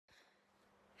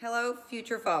Hello,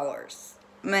 future followers.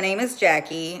 My name is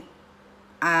Jackie.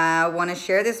 I want to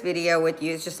share this video with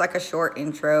you. It's just like a short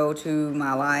intro to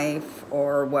my life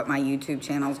or what my YouTube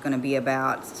channel is going to be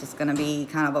about. It's just going to be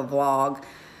kind of a vlog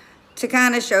to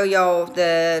kind of show y'all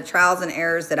the trials and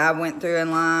errors that I went through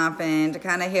in life and to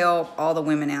kind of help all the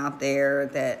women out there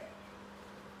that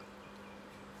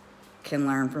can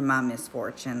learn from my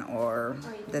misfortune or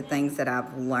the things that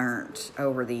I've learned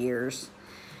over the years.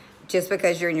 Just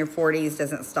because you're in your 40s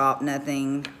doesn't stop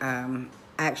nothing.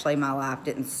 Actually, my life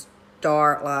didn't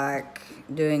start like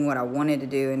doing what I wanted to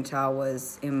do until I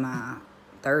was in my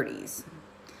 30s.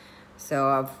 So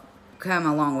I've come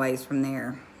a long ways from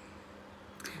there.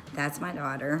 That's my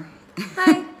daughter.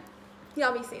 Hi.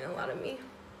 Y'all be seeing a lot of me.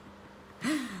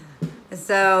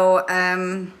 So,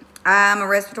 I'm a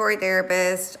respiratory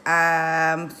therapist.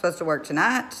 I'm supposed to work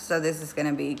tonight, so this is going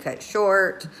to be cut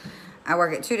short. I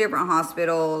work at 2 different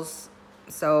hospitals,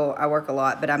 so I work a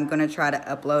lot, but I'm going to try to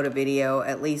upload a video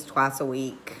at least twice a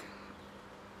week.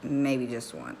 Maybe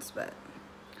just once, but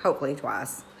hopefully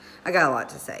twice. I got a lot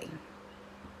to say.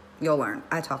 You'll learn.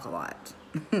 I talk a lot.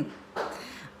 I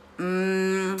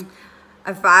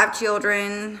have 5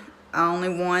 children. Only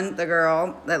one, the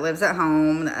girl, that lives at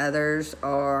home. The others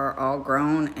are all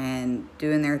grown and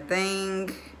doing their thing.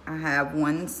 I have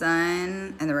 1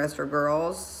 son, and the rest are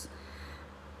girls.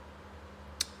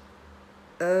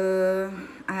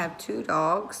 I have 2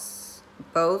 dogs.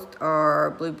 Both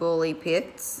are Blue Bully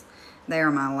Pits. They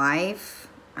are my life.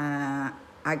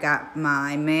 I got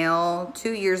my male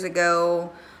 2 years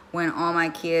ago when all my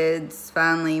kids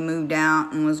finally moved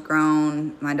out and was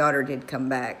grown. My daughter did come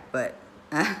back, but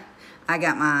I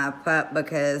got my pup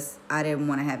because I didn't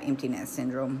want to have empty nest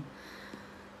syndrome.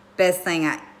 Best thing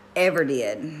I ever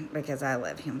did because I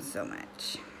love him so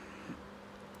much.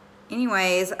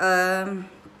 Anyways,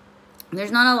 there's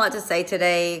not a lot to say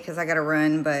today because I got to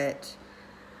run, but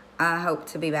I hope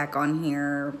to be back on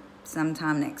here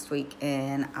sometime next week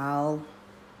and I'll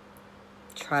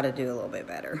try to do a little bit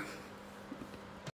better.